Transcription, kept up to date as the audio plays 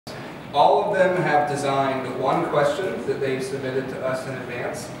All of them have designed one question that they've submitted to us in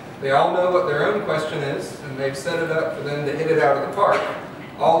advance. They all know what their own question is, and they've set it up for them to hit it out of the park.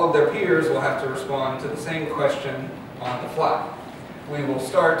 All of their peers will have to respond to the same question on the fly. We will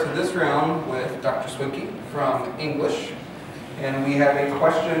start this round with Dr. Swinke from English, and we have a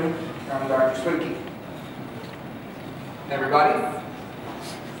question from Dr. Swinke. Everybody,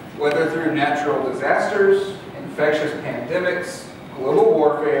 whether through natural disasters, infectious pandemics, global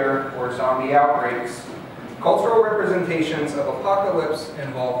warfare, or zombie outbreaks, cultural representations of apocalypse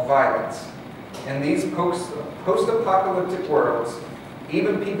involve violence. In these post-apocalyptic worlds,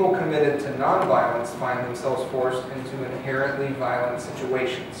 even people committed to nonviolence find themselves forced into inherently violent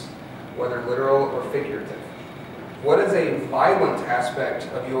situations, whether literal or figurative. What is a violent aspect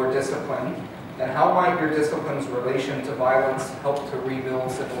of your discipline, and how might your discipline's relation to violence help to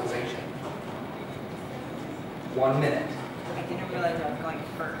rebuild civilization? 1 minute. I didn't realize I was going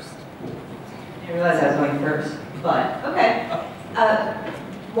first. I didn't realize I was going first, but okay.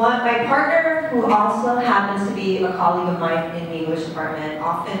 My partner, who also happens to be a colleague of mine in the English department,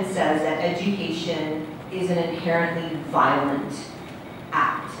 often says that education is an inherently violent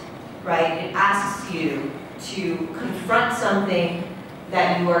act, right? It asks you to confront something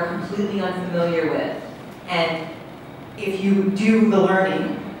that you are completely unfamiliar with, and if you do the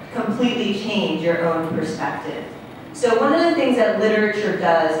learning, completely change your own perspective. So one of the things that literature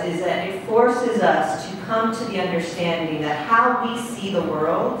does is that it forces us to come to the understanding that how we see the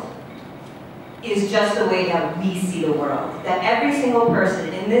world is just the way that we see the world. That every single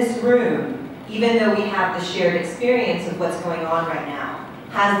person in this room, even though we have the shared experience of what's going on right now,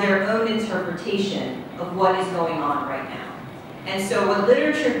 has their own interpretation of what is going on right now. And so what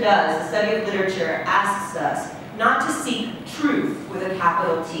literature does, the study of literature, asks us not to seek truth with a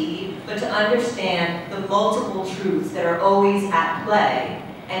capital T, but to understand the multiple truths that are always at play,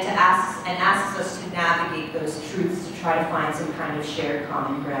 and asks us to navigate those truths to try to find some kind of shared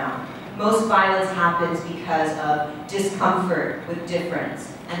common ground. Most violence happens because of discomfort with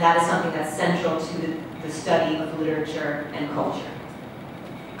difference, and that is something that's central to the study of literature and culture.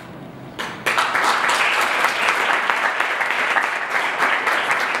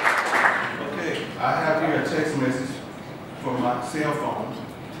 I have here a text message from my cell phone,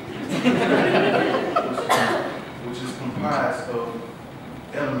 which is comprised of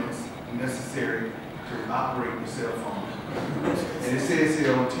elements necessary to operate the cell phone. And it says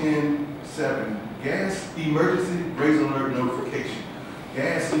here on 10/7, gas emergency raise alert notification.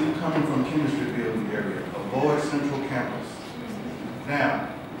 Gas leak coming from chemistry building area. Avoid central campus. Now,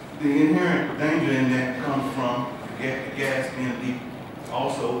 the inherent danger in that comes from the gas being leaked.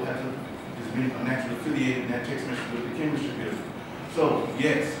 Also has been naturally affiliated in that text message with the chemistry building. So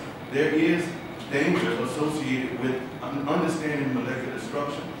yes, there is danger associated with understanding molecular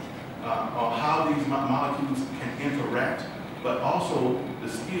structure, or how these molecules can interact, but also the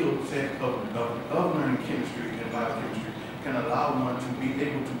skill set of learning chemistry and biochemistry can allow one to be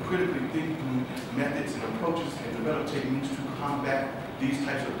able to critically think through methods and approaches and develop techniques to combat these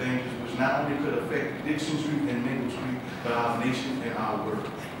types of dangers, which not only could affect Dixon Street and Maple Street, but our nation and our world.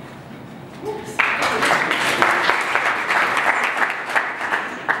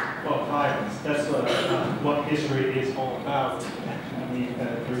 Well, violence, that's what history is all about. I mean,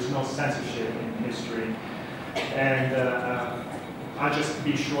 there's no censorship in history. And I'll just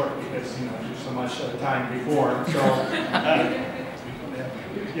be short because, you know, there's so much time before. So,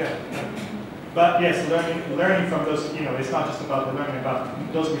 yeah. But yes, learning from those, you know, it's not just about learning about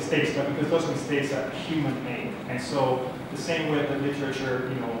those mistakes, but because those mistakes are human-made. And so the same way that literature,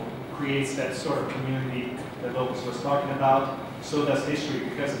 you know, creates that sort of community that Lopez was talking about, so does history,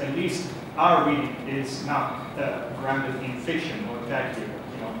 because at least our reading is not grounded in fiction or vacuum,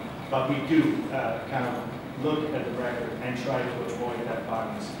 you know, but we do kind of look at the record and try to avoid that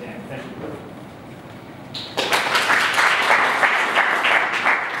violence again. Thank you.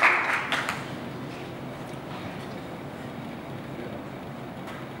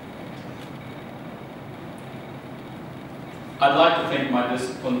 I'd like to think my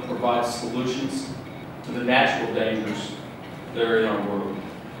discipline provides solutions to the natural dangers that are in our world.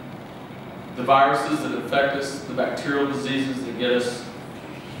 The viruses that affect us, the bacterial diseases that get us,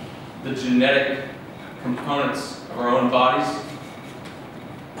 the genetic components of our own bodies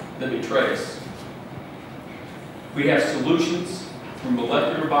that betray us. We have solutions through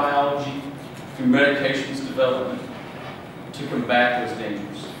molecular biology, through medications development, to combat those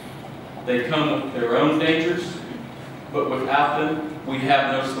dangers. They come with their own dangers, but without them, we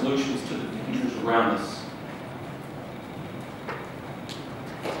have no solutions to the dangers around us.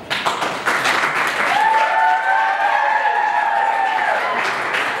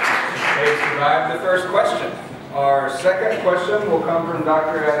 survived the first question. Our second question will come from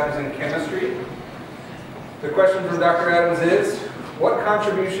Dr. Adams in chemistry. The question from Dr. Adams is, what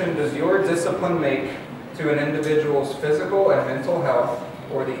contribution does your discipline make to an individual's physical and mental health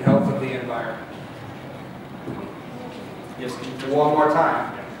or the health of the environment? Yes, One more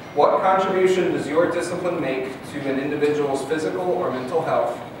time. What contribution does your discipline make to an individual's physical or mental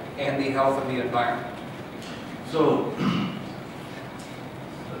health and the health of the environment? So,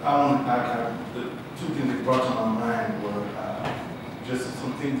 the two things that brought to my mind were just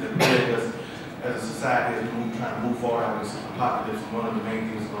some things that led us as a society as we trying to move forward out of this apocalypse. One of the main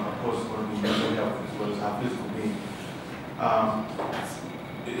things, of course, is going to be mental health as well as our physical being.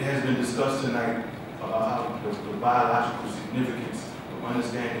 It has been discussed tonight about the biological significance of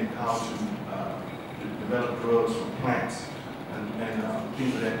understanding how to develop drugs from plants and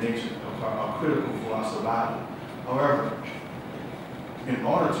things of that nature are critical for our survival. However, in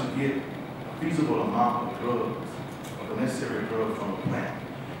order to get a feasible amount of drugs, or the necessary drugs from a plant,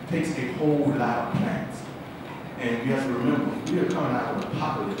 it takes a whole lot of plants. And you have to remember, we are coming out of an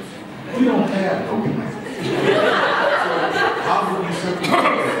apocalypse. We don't have no plants. So how do we circumvent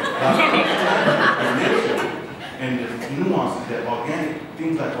nature and the nuances that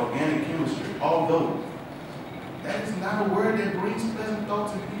things like organic chemistry, although that is not a word that brings pleasant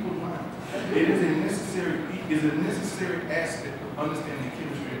thoughts in people's minds. It is a necessary aspect of understanding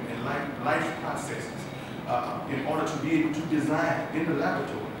chemistry and life processes in order to be able to design in the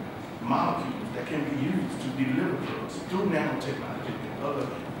laboratory molecules that can be used to deliver drugs through nanotechnology and other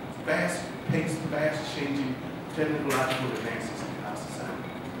fast-paced, fast-changing technological advances in our society.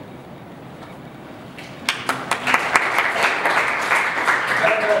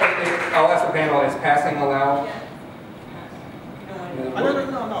 I'll ask the panel, is passing allowed? No. It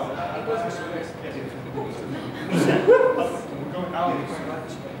wasn't so nice. We're going out.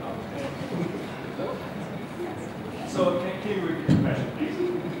 So can you repeat the question, please?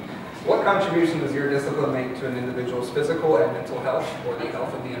 What contribution does your discipline make to an individual's physical and mental health or the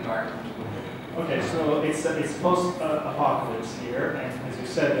health of the environment? Okay, so it's post-apocalypse here, and as you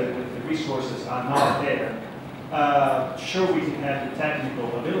said, the resources are not there. Sure, we can have the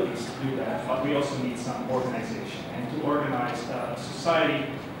technical abilities to do that, but we also need some organization. And to organize society,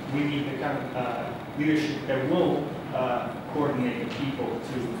 we need the kind of leadership that will coordinate the people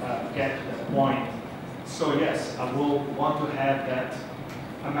to get to that point. So yes, I will want to have that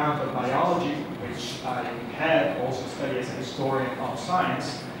amount of biology, which I have also studied as a historian of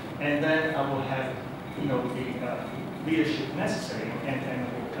science, and then I will have, the leadership necessary and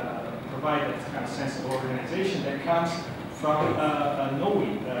provide that kind of sense of organization that comes from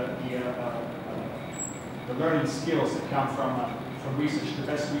knowing the learning skills that come from research. The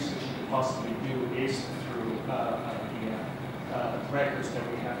best research you could possibly do is through the records that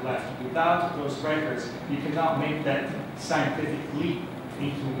we have left. Without those records, you cannot make that scientific leap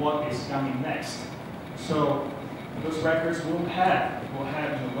into what is coming next. So those records will have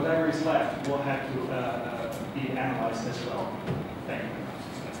whatever is left will have to be analyzed as well. Thank you.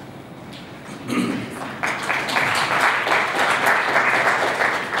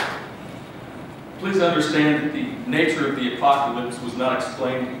 Please understand that the nature of the apocalypse was not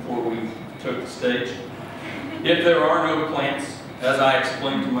explained before we took the stage. If there are no plants, as I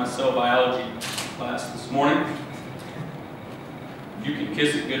explained to my cell biology class this morning, you can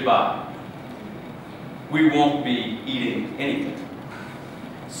kiss it goodbye. We won't be eating anything.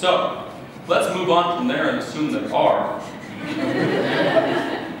 So, let's move on from there and assume there are.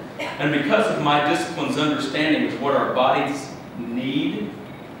 And because of my discipline's understanding of what our bodies need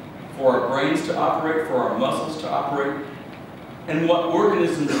for our brains to operate, for our muscles to operate, and what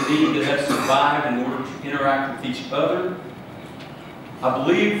organisms need that have survived in order to interact with each other, I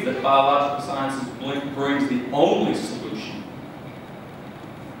believe that biological sciences brings the only solution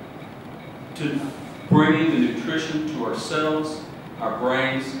to bringing the nutrition to our cells, our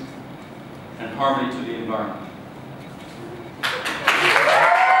brains, and harmony to the environment.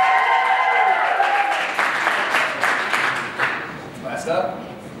 Last up.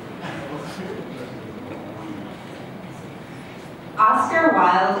 Oscar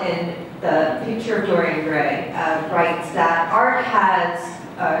Wilde, in The Picture of Dorian Gray, writes that art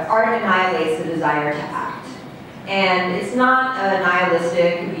annihilates the desire to act. And it's not a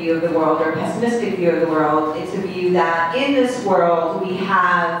nihilistic view of the world or a pessimistic view of the world. It's a view that in this world we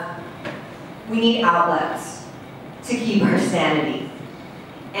need outlets to keep our sanity.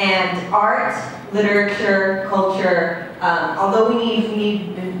 And art, literature, culture, although we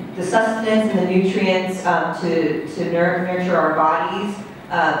need the sustenance and the nutrients to nurture our bodies,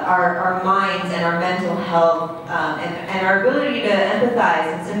 our minds and our mental health and our ability to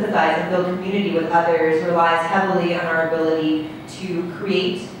empathize and sympathize and build community with others relies heavily on our ability to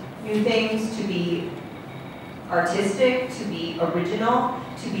create new things, to be artistic, to be original,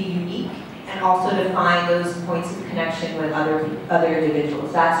 to be unique, and also to find those points of connection with other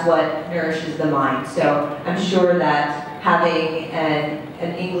individuals. That's what nourishes the mind. So I'm sure that having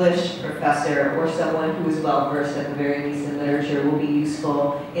an English professor or someone who is well-versed at the very least in literature will be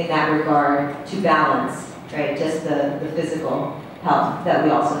useful in that regard to balance, right, just the physical health that we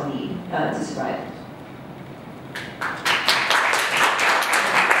also need to survive.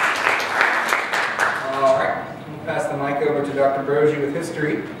 All right, we'll pass the mic over to Dr. Brogy with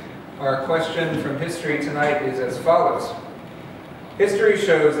history. Our question from history tonight is as follows. History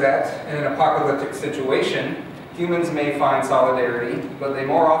shows that in an apocalyptic situation, humans may find solidarity, but they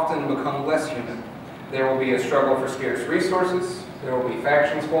more often become less human. There will be a struggle for scarce resources, there will be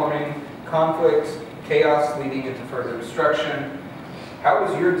factions forming, conflict, chaos leading into further destruction. How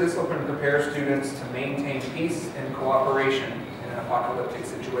does your discipline prepare students to maintain peace and cooperation in an apocalyptic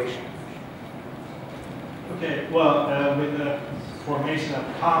situation? Okay, well, with the formation of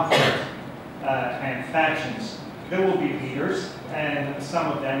conflict and factions, there will be leaders, and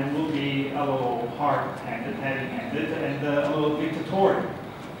some of them will be a little hard-handed, heavy-handed, and a little dictatorial.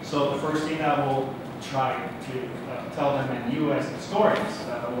 So the first thing I will try to tell them, and you as historians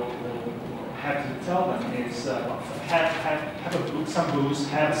will have to tell them, is have some booze,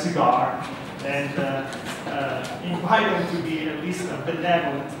 have a cigar, and invite them to be at least a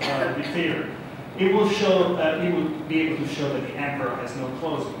benevolent dictator. It will show. It will be able to show that the emperor has no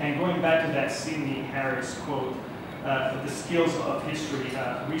clothes. And going back to that Sidney Harris quote, the skills of history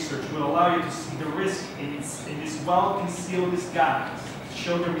research will allow you to see the risk in this well-concealed disguise,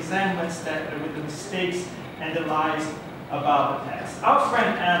 show the resemblance with the mistakes and the lies about the past. Our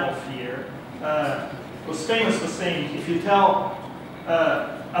friend Adolf here was famous for saying, if you tell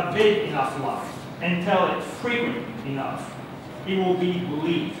a big enough lie and tell it frequently enough, it will be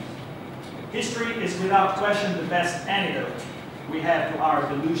believed. History is without question the best antidote we have to our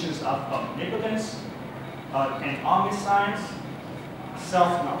delusions of omnipotence and omniscience,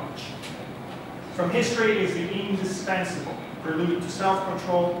 self-knowledge. From history is the indispensable prelude to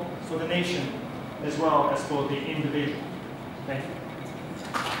self-control for the nation as well as for the individual. Thank you.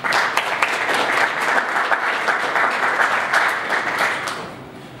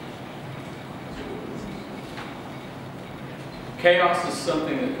 Chaos is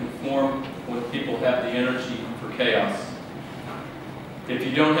something that can form when people have the energy for chaos. If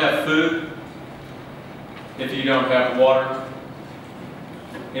you don't have food, if you don't have water,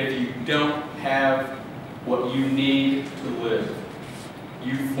 if you don't have what you need to live,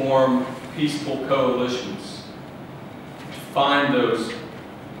 you form peaceful coalitions to find those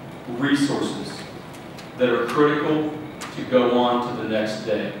resources that are critical to go on to the next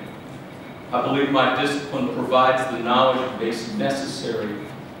day. I believe my discipline provides the knowledge base necessary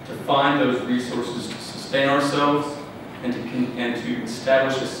to find those resources to sustain ourselves and to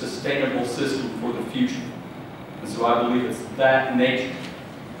establish a sustainable system for the future. And so I believe it's that nature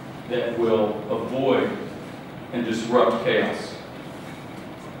that will avoid and disrupt chaos.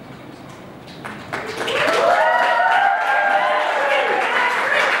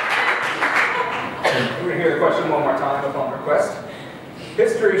 We're going to hear the question one more time upon request.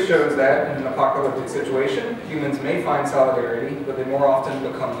 History shows that in an apocalyptic situation, humans may find solidarity, but they more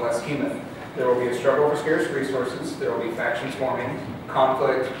often become less human. There will be a struggle for scarce resources, there will be factions forming,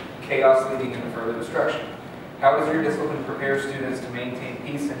 conflict, chaos leading into further destruction. How does your discipline prepare students to maintain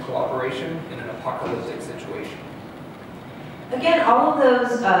peace and cooperation in an apocalyptic situation? Again, all of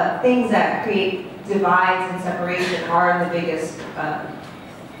those things that create divides and separation are the biggest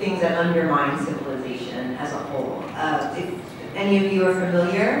things that undermine civilization as a whole. If any of you are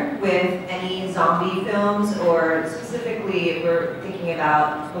familiar with any zombie films, or specifically if we're thinking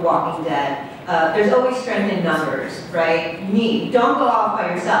about The Walking Dead, there's always strength in numbers, right? Don't go off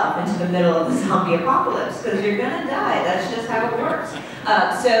by yourself into the middle of the zombie apocalypse, because you're gonna die. That's just how it works.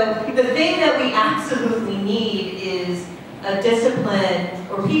 So the thing that we absolutely need is a discipline,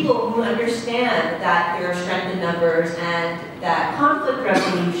 or people who understand that there are strength in numbers and that conflict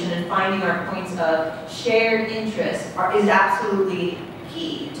resolution and finding our points of shared interest is absolutely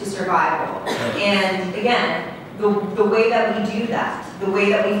key to survival. And again, the way that we do that, the way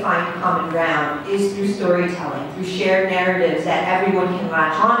that we find common ground is through storytelling, through shared narratives that everyone can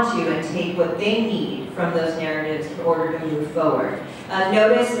latch onto and take what they need from those narratives in order to move forward.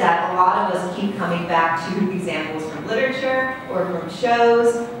 Notice that a lot of us keep coming back to examples from literature or from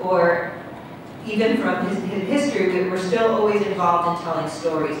shows or even from his history, we're still always involved in telling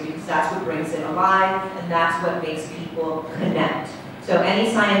stories because that's what brings it alive and that's what makes people connect. So any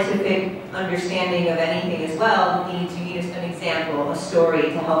scientific understanding of anything as well needs you need an example, a story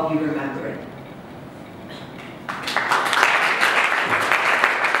to help you remember it.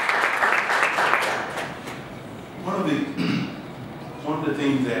 One of the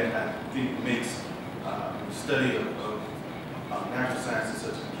things that I think makes the study of natural sciences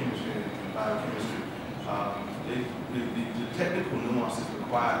such as chemistry and biochemistry, the technical nuances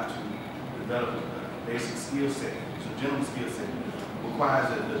required to develop a basic skill set, so general skill set, requires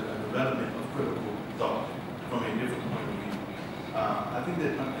the development of critical thought from a different point of view. I think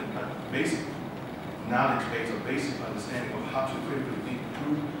that a basic knowledge base or basic understanding of how to critically think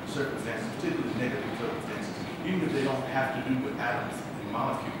through circumstances, particularly negative circumstances, even if they don't have to do with atoms and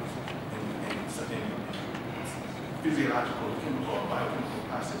molecules and physiological, chemical, or biochemical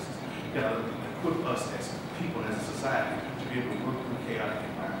processes, can equip us as people and as a society to be able to work through chaotic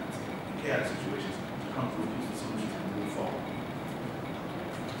environments and chaotic situations to come through peaceful solutions and move forward.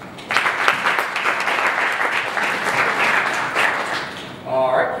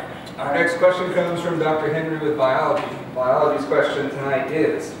 All right. Our next question comes from Dr. Henry with biology. Biology's question tonight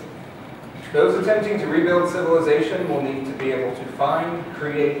is, those attempting to rebuild civilization will need to be able to find,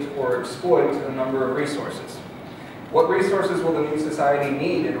 create, or exploit a number of resources. What resources will the new society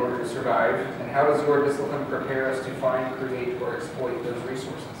need in order to survive, and how does your discipline prepare us to find, create, or exploit those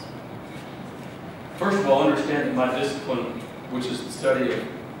resources? First of all, understand that my discipline, which is the study of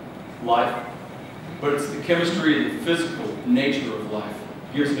life, but it's the chemistry and the physical nature of life,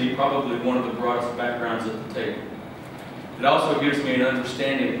 gives me probably one of the broadest backgrounds at the table. It also gives me an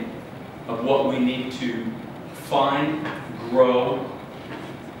understanding of what we need to find, grow,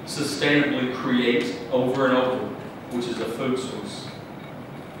 sustainably create over and over, which is a food source.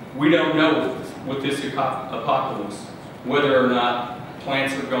 We don't know with this apocalypse whether or not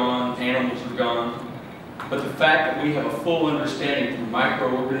plants are gone, animals are gone, but the fact that we have a full understanding from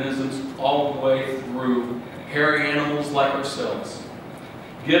microorganisms all the way through hairy animals like ourselves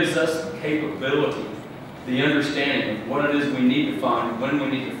gives us the capability, the understanding of what it is we need to find, when we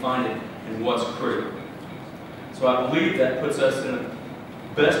need to find it, and what's critical. So I believe that puts us in a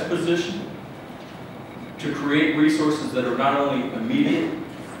best position to create resources that are not only immediate,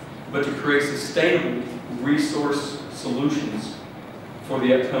 but to create sustainable resource solutions for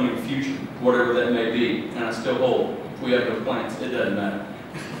the upcoming future, whatever that may be. And I still hold, if we have no plants, it doesn't matter.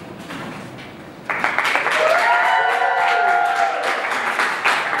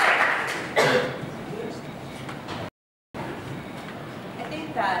 I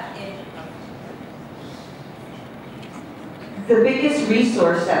think that The biggest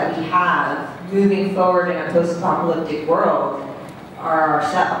resource that we have moving forward in a post-apocalyptic world are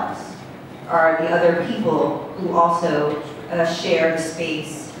ourselves, are the other people who also share the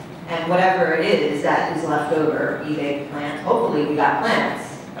space and whatever it is that is left over, be they plants. Hopefully we got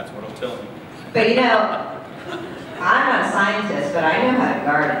plants. That's what I'm telling you. But you know, I'm not a scientist, but I know how to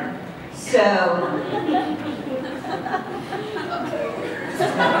garden. So,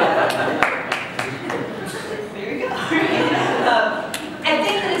 there you go. I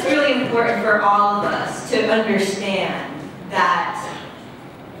think that it's really important for all of us to understand that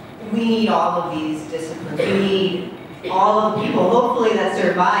we need all of these disciplines. We need all of the people, hopefully, that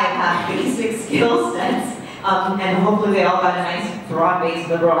survive have basic skill sets, and hopefully they all got a nice broad base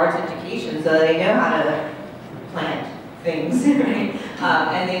liberal arts education so they know how to plant things, right?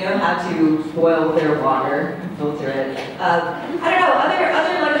 And they know how to boil their water, filter it. I don't know,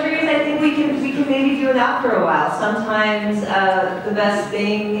 other luxuries I think we can maybe do without for a while. Sometimes the best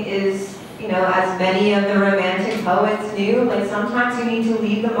thing is, you know, as many of the romantic poets knew, like sometimes you need to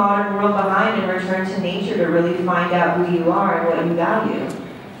leave the modern world behind and return to nature to really find out who you are and what you value.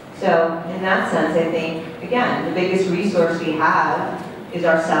 So in that sense, I think, again, the biggest resource we have is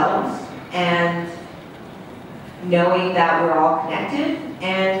ourselves, and knowing that we're all connected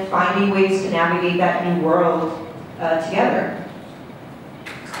and finding ways to navigate that new world together.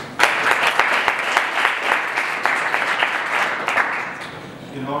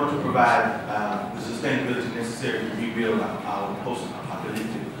 In order to provide the sustainability necessary to rebuild our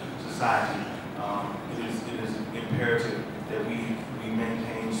post-apocalyptic society, it is imperative that we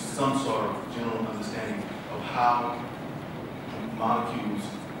maintain some sort of general understanding of how molecules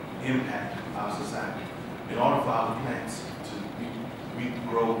impact our society. In order for our plants to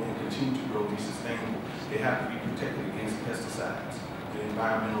regrow and continue to grow and be sustainable, they have to be protected against pesticides and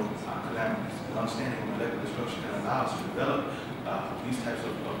environmental calamities. And understanding molecular structure can allow us to develop these types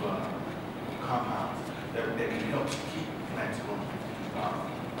of compounds that can help keep plants going.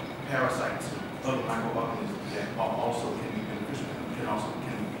 Parasites, other microorganisms that are also can be beneficial,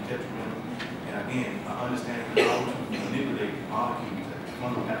 can be detrimental. And again, understanding how to manipulate molecules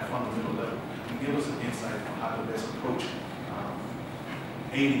at a fundamental level can give us an insight on how to best approach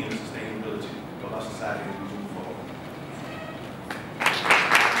aiding in the sustainability of our society as we move forward.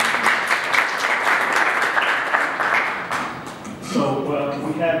 So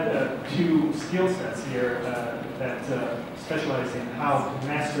we have two skill sets here that specialize in how to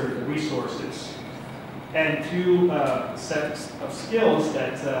master the resources, and two sets of skills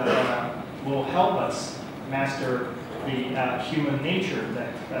that will help us master the human nature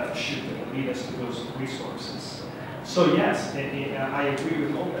that should lead us to those resources. So yes, I agree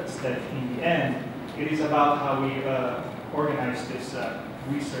with Lopez that in the end, it is about how we organize this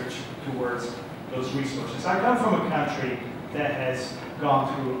research towards those resources. I come from a country that has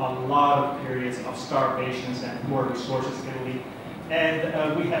gone through a lot of periods of starvations and poor resources, Italy. And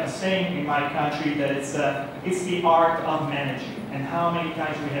we have a saying in my country that it's the art of managing, and how many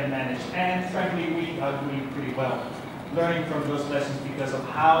times we have managed. And frankly, we agree pretty well, learning from those lessons because of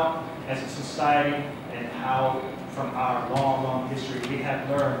how, as a society, and how from our long, long history, we have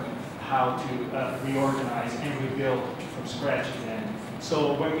learned how to reorganize and rebuild from scratch again.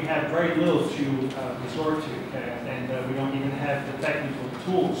 So when we have very little to resort to, and we don't even have the technical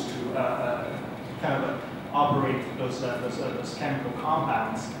tools to kind of operate those chemical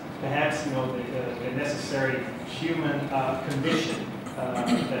compounds, perhaps the necessary human condition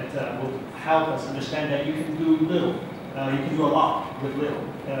that will help us understand that you can do little, you can do a lot with little.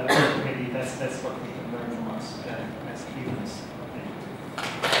 Maybe that's what we can learn from us as humans.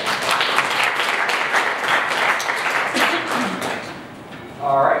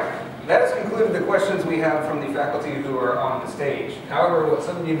 All right, that has concluded the questions we have from the faculty who are on the stage. However, what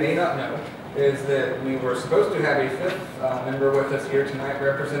some of you may not know is that we were supposed to have a fifth member with us here tonight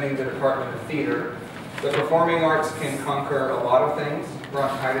representing the Department of Theater. The performing arts can conquer a lot of things.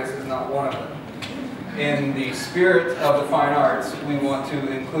 Bronchitis is not one of them. In the spirit of the fine arts, we want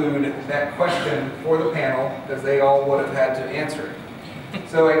to include that question for the panel because they all would have had to answer it.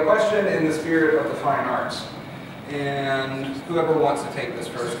 So a question in the spirit of the fine arts. And whoever wants to take this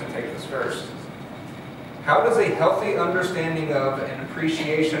first can take this first. How does a healthy understanding of and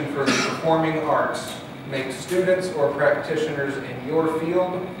appreciation for the performing arts make students or practitioners in your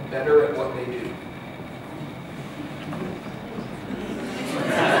field better at what they do?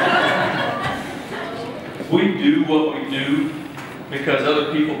 We do what we do because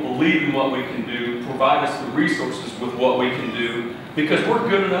other people believe in what we can do, provide us the resources with what we can do, because we're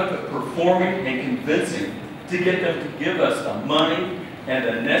good enough at performing and convincing to get them to give us the money and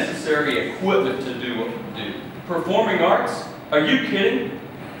the necessary equipment to do what we do. Performing arts? Are you kidding?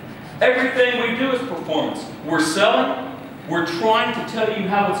 Everything we do is performance. We're selling. We're trying to tell you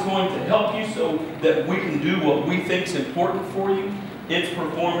how it's going to help you so that we can do what we think is important for you. It's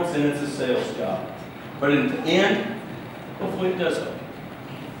performance and it's a sales job. But in the end, hopefully it does help you.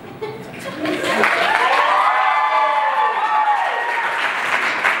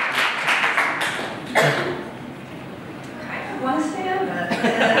 I want to stay on that.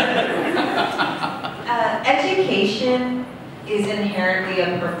 Education is inherently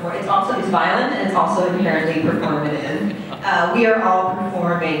it's violent and it's also inherently performative. We are all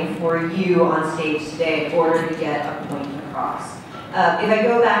performing for you on stage today in order to get a point across. If I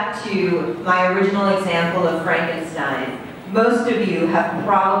go back to my original example of Frankenstein, most of you have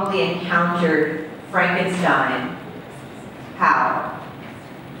probably encountered Frankenstein. How?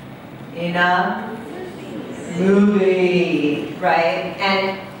 In a movie, right?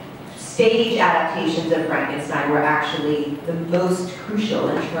 And stage adaptations of Frankenstein were actually the most crucial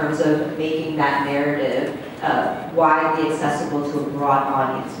in terms of making that narrative widely accessible to a broad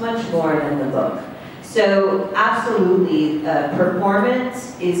audience, much more than the book. So absolutely,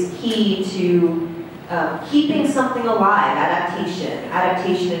 performance is key to keeping something alive.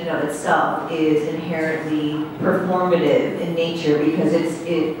 Adaptation in and of itself is inherently performative in nature because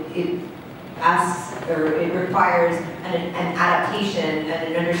it requires an adaptation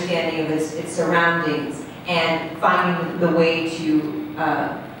and an understanding of its surroundings and finding the way to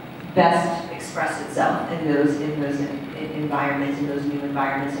best express itself in those environments, in those new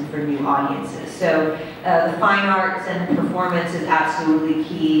environments, and for new audiences. So the fine arts and performance is absolutely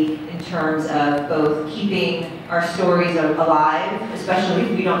key in terms of both keeping our stories alive, especially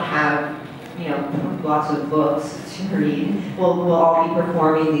if we don't have lots of books to read. We'll all be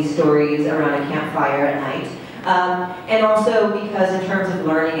performing these stories around a campfire at night. And also because in terms of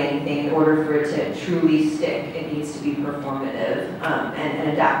learning anything, in order for it to truly stick, it needs to be performative and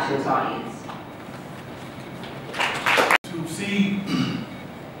adapt to its audience. To see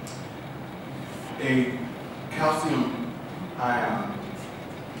calcium ion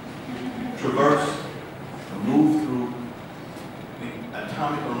traverse and move through the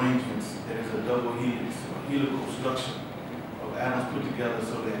atomic arrangements that is a double helix or helical structure of atoms put together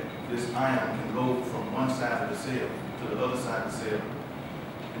so that this ion can go from one side of the cell to the other side of the cell.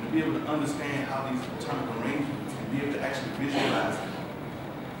 And to be able to understand how these atomic arrangements and be able to actually visualize them,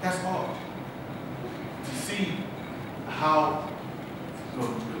 that's hard. To see how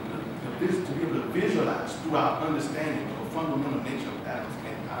to be able to visualize through our understanding of the fundamental nature of atoms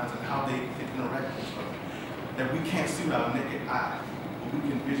and ions and how they can interact with each other, that we can't see with our naked eye, but we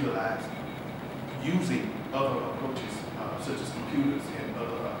can visualize using other approaches such as computers and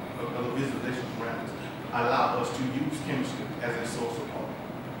other visualization parameters allow us to use chemistry as a source of art.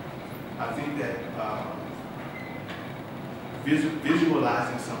 I think that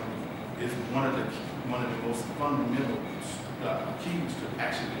visualizing something is one of the most fundamental keys to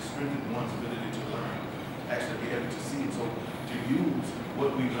actually strengthen one's ability to learn, actually be able to see it. So to use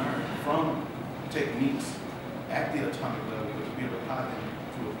what we learn from techniques at the atomic level, but to be able to apply them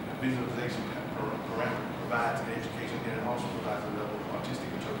to a visualization parameter provides an education and it also provides a level of artistic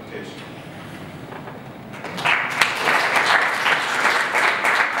interpretation.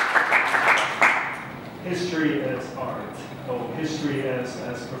 History as art, or history as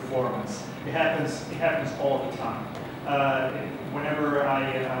performance. It happens all the time. Whenever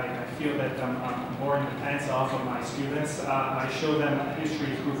I feel that I'm boring the pants off of my students, I show them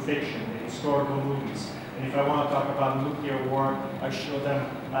history through fiction, the historical movies. And if I want to talk about nuclear war, I show them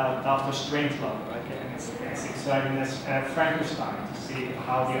Dr. Strangelove, like, and it's exciting as Frankenstein to see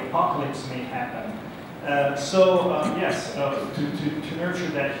how the apocalypse may happen. Yes, to nurture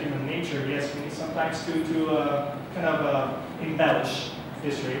that human nature, yes, we need sometimes to kind of embellish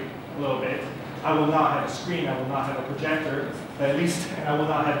history a little bit. I will not have a screen, I will not have a projector, at least, and I will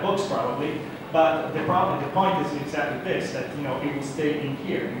not have books probably. But the point is exactly this, that it will stay in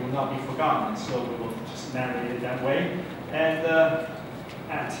here, it will not be forgotten. So we will just narrate it that way and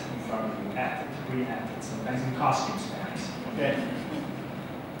act in front of you, act it, reenact it, sometimes in costumes, perhaps. Okay.